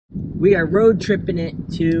We are road tripping it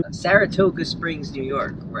to Saratoga Springs, New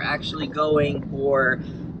York. We're actually going for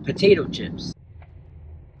potato chips.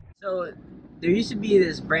 So there used to be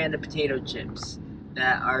this brand of potato chips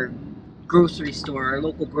that our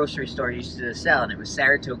local grocery store used to sell, and it was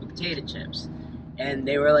Saratoga potato chips. And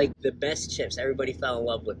they were like the best chips. Everybody fell in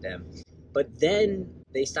love with them. But then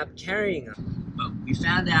they stopped carrying them. But we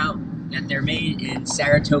found out that they're made in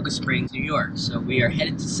Saratoga Springs, New York. So we are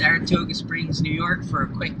headed to Saratoga Springs, New York for a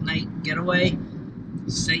quick night getaway,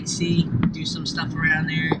 sightsee, do some stuff around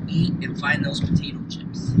there, eat, and find those potato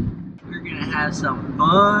chips. We're gonna have some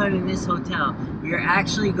fun in this hotel. We are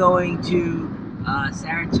actually going to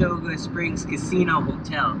Saratoga Springs Casino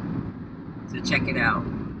Hotel to check it out.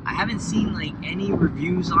 I haven't seen like any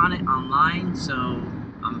reviews on it online, so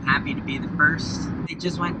I'm happy to be the first. They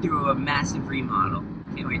just went through a massive remodel.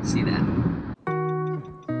 Can't wait to see that.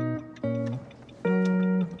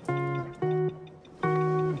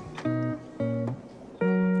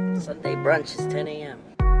 Sunday brunch is 10 a.m.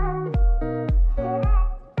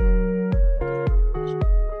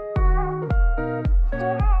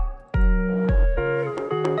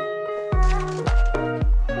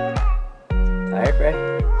 Tired, right?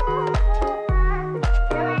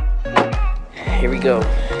 Here we go.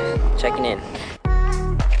 Checking in.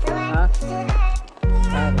 Huh?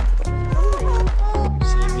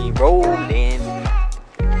 See me rolling.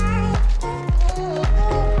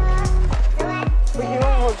 We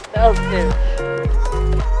almost felt it.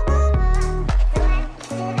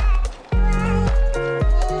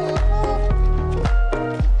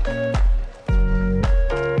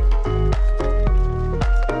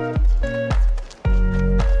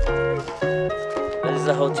 This is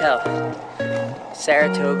a hotel.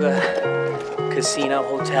 Saratoga Casino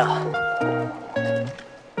Hotel.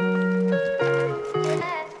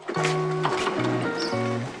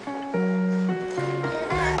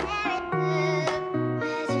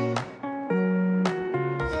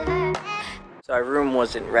 So our room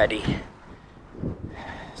wasn't ready.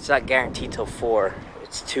 It's not guaranteed till 4.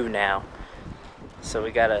 It's 2 now. So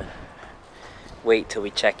we gotta wait till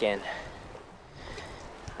we check in.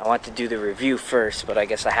 I want to do the review first, but I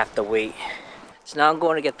guess I have to wait. So now I'm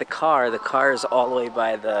going to get the car. The car is all the way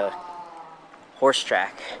by the horse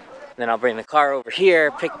track. Then I'll bring the car over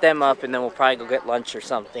here, pick them up, and then we'll probably go get lunch or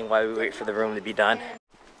something while we wait for the room to be done.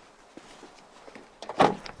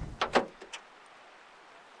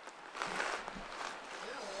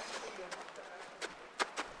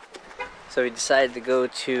 So we decided to go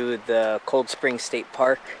to the Cold Spring State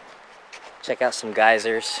Park, check out some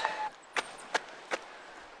geysers.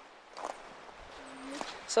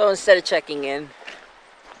 So instead of checking in,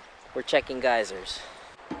 we're checking geysers.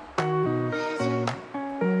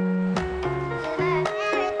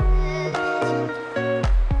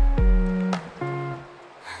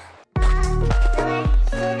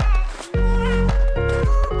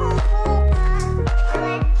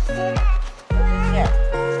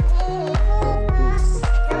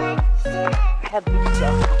 I have boots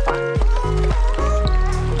on.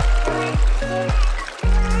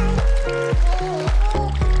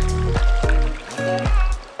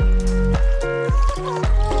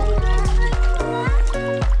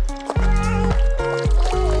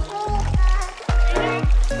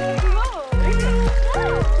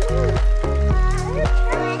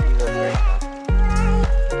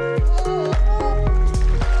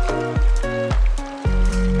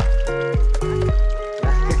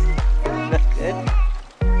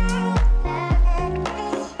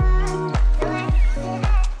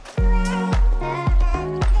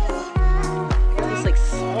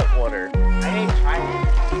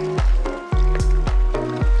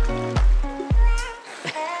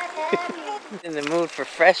 In the mood for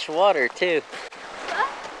fresh water too.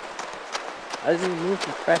 I was in the mood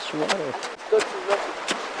for fresh water.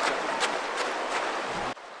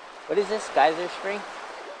 What is this? Geyser Spring?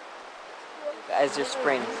 Geyser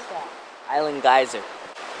Springs. Island Geyser.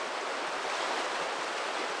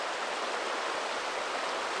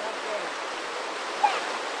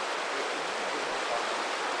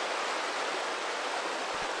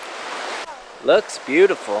 Looks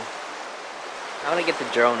beautiful. I'm gonna get the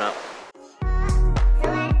drone up.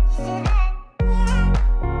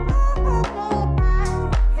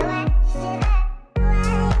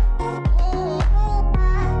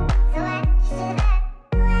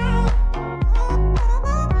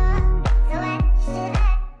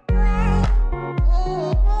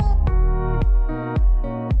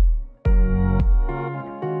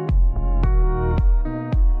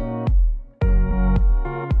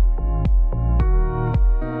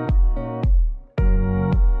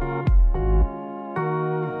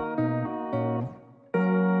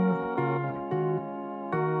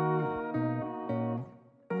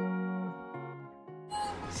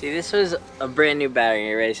 See, this was a brand new battery.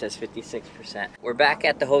 It already says 56%. We're back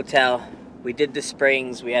at the hotel. We did the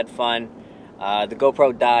springs. We had fun. The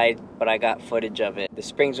GoPro died, but I got footage of it. The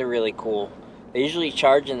springs are really cool. They usually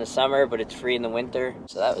charge in the summer, but it's free in the winter,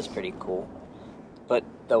 so that was pretty cool. But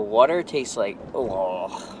the water tastes like,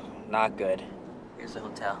 oh, not good. Here's the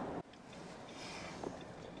hotel.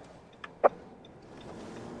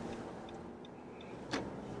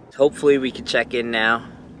 Hopefully we can check in now.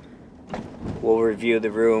 We'll review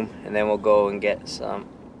the room, and then we'll go and get some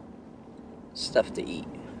stuff to eat.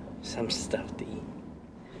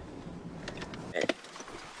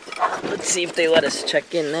 Let's see if they let us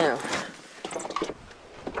check in now.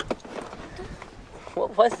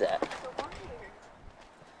 What was that?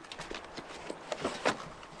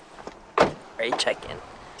 Ready, check in.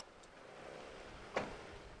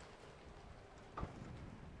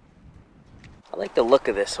 I like the look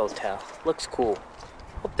of this hotel. Looks cool.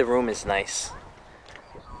 Hope the room is nice.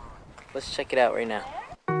 Let's check it out right now.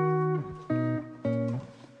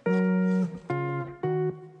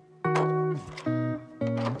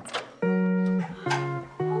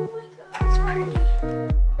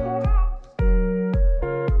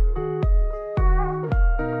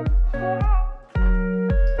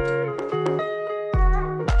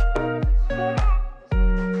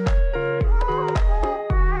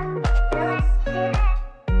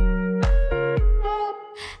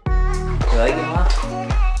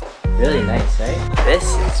 Really nice, right? This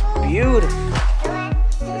is beautiful.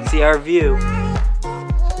 Let's see our view.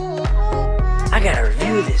 I gotta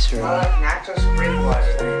review this room. Natural spring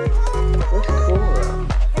water. Looks cool though.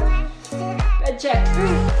 Bed check.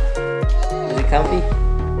 Is it comfy?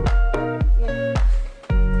 Yeah.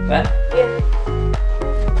 What? Yeah.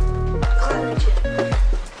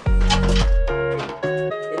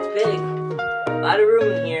 It's big. A lot of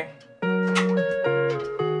room in here.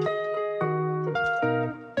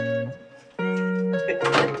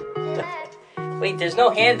 Wait, there's no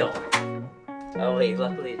handle. Oh wait,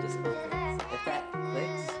 luckily it just opens. If that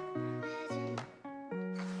clicks.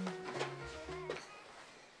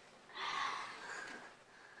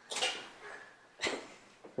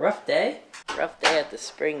 Rough day? Rough day at the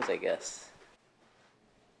springs, I guess.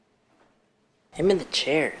 Him in the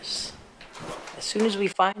chairs. As soon as we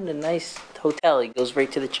find a nice hotel, he goes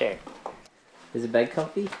right to the chair. Is the bed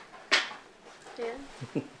comfy? Yeah.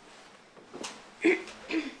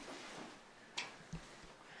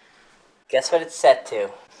 Guess what it's set to?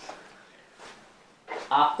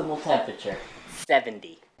 Optimal temperature,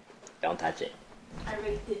 70. Don't touch it. I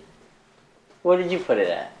rated it. What did you put it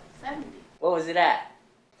at? 70. What was it at?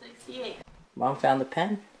 68. Mom found the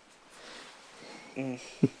pen? You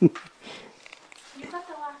got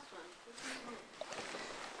the last one.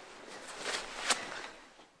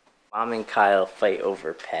 Mom and Kyle fight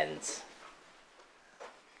over pens.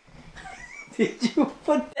 Did you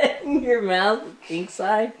put that in your mouth, ink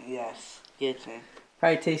side? Yes. Get it.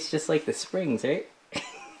 Probably tastes just like the springs, right?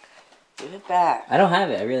 Give it back. I don't have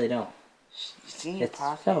it, I really don't. You see your It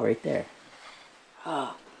pocket? fell right there.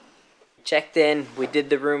 Oh. Checked in, we did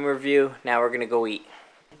the room review, now we're gonna go eat.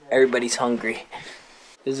 Everybody's hungry.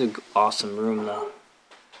 This is an awesome room though.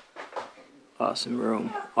 Awesome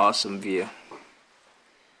room, awesome view.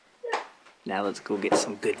 Now let's go get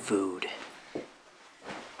some good food.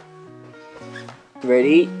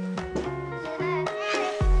 Ready?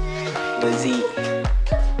 Let's eat.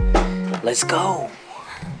 Let's go.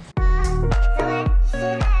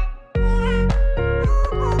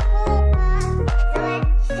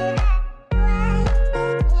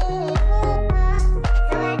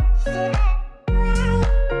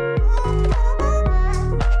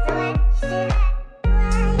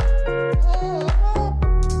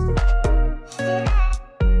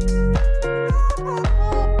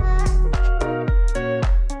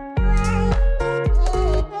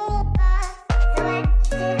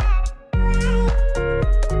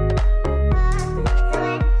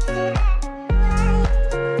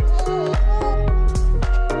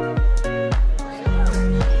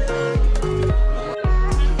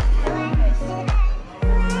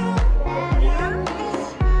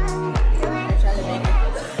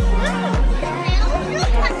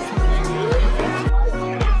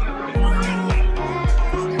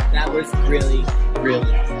 Really good.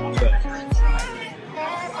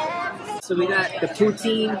 So we got the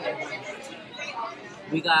poutine,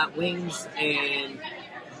 we got wings and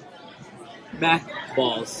mac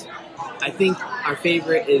balls. I think our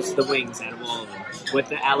favorite is the wings out of all of them, with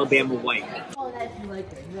the Alabama white. Oh, that you like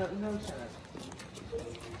it. No, shut up.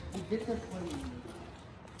 You disappointed me.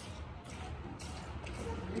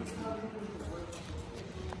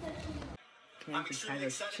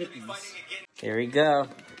 Here we go.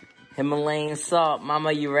 Himalayan salt.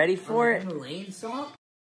 Mama, you ready for it? Himalayan salt?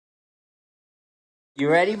 You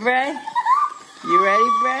ready, Bray? You ready,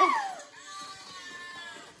 Bray?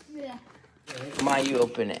 Yeah. Ma, you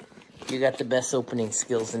open it. You got the best opening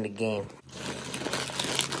skills in the game.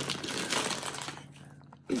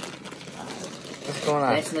 What's going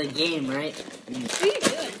on? That's the game, right? What are you doing?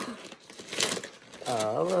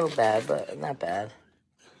 Oh, a little bad, but not bad.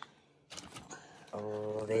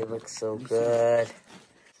 Oh, they look so good.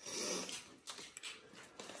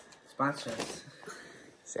 Sponsor us.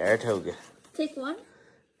 Saratoga. Take one.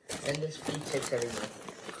 Send us free tips every month.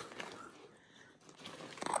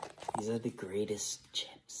 These are the greatest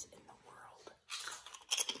chips in the world.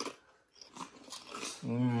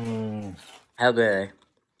 Mmm. How good are they?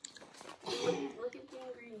 Look at the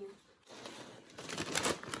ingredients.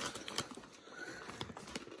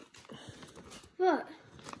 What?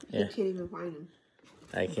 Yeah. You can't even find them.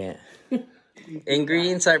 I can't.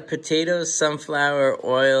 Ingredients are potatoes, sunflower,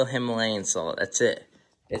 oil, Himalayan salt. That's it.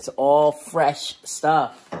 It's all fresh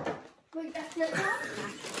stuff. Wait, that's it now?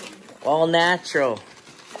 All natural.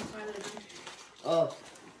 Oh,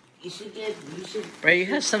 you should. Right, you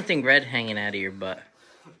have something red hanging out of your butt.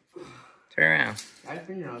 Turn around. I've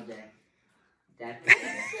been all day.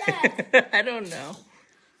 I don't know.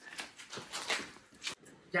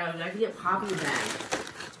 Dad, I can get Poppy back.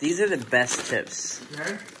 These are the best chips.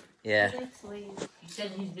 Her? Yeah. He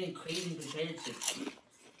said he's been craving potato chips.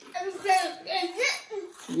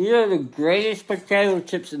 These are the greatest potato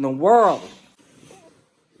chips in the world.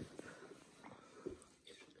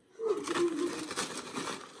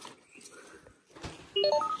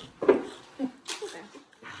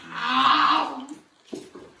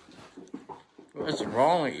 What's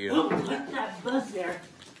wrong with you? Get that buzz there.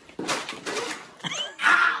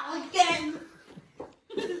 Ow, again!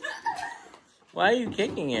 Why are you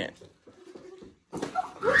kicking it?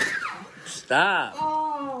 Stop.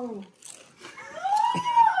 Oh!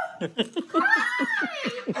 I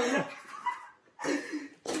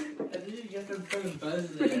didn't get them from buzz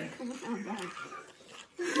there.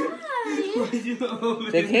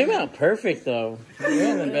 They came out perfect though.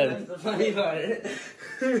 That's the funny part.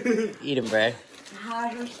 Eat them, Brad.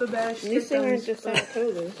 That's the best. These things aren't just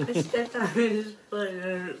Saratoga. I stepped on his foot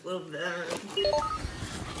and it fell down.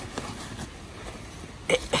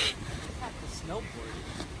 Snowboard.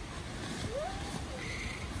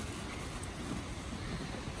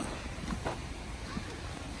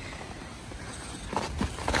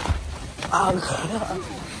 Oh,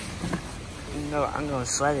 no, I'm going to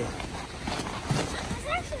sweat it.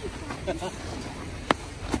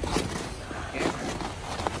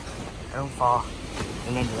 Don't fall.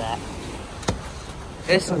 Remember that.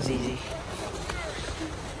 This one's easy.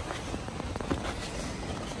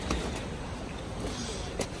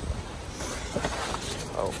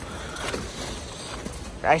 Oh.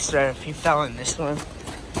 I swear, if you fell in this one.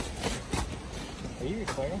 Are you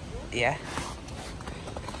recording? Yeah.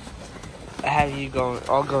 I have you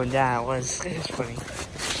all going down. It was funny.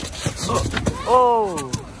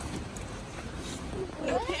 Oh! Are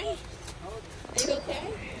you okay?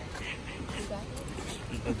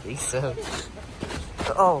 I don't think so.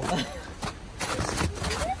 Oh.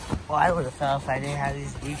 Well, I would have fell if I didn't have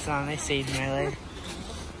these boots on. They saved my leg.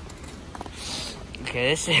 Okay,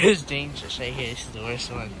 this is dangerous right here. This is the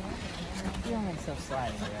worst one. I feel myself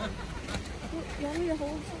sliding, right? You want me to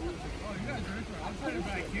hold something?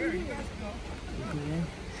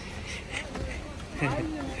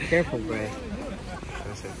 Careful, Bray.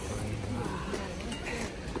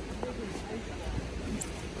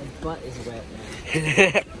 My butt is wet now.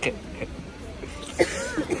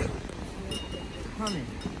 Come in.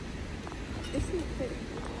 This is pretty.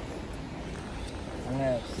 I'm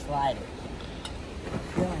gonna slide it. I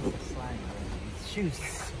feel myself sliding. Shoes.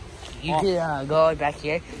 You can go back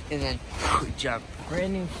here and then jump.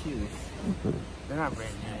 Brand new shoes. They're not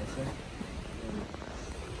brand new, is they?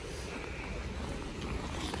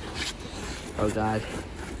 Oh God.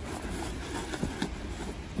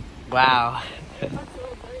 Wow.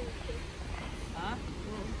 Huh?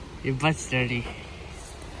 Your butt's dirty.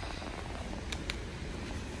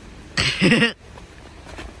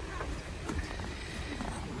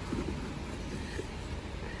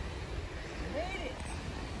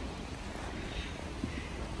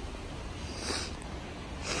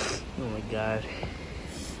 Oh my God.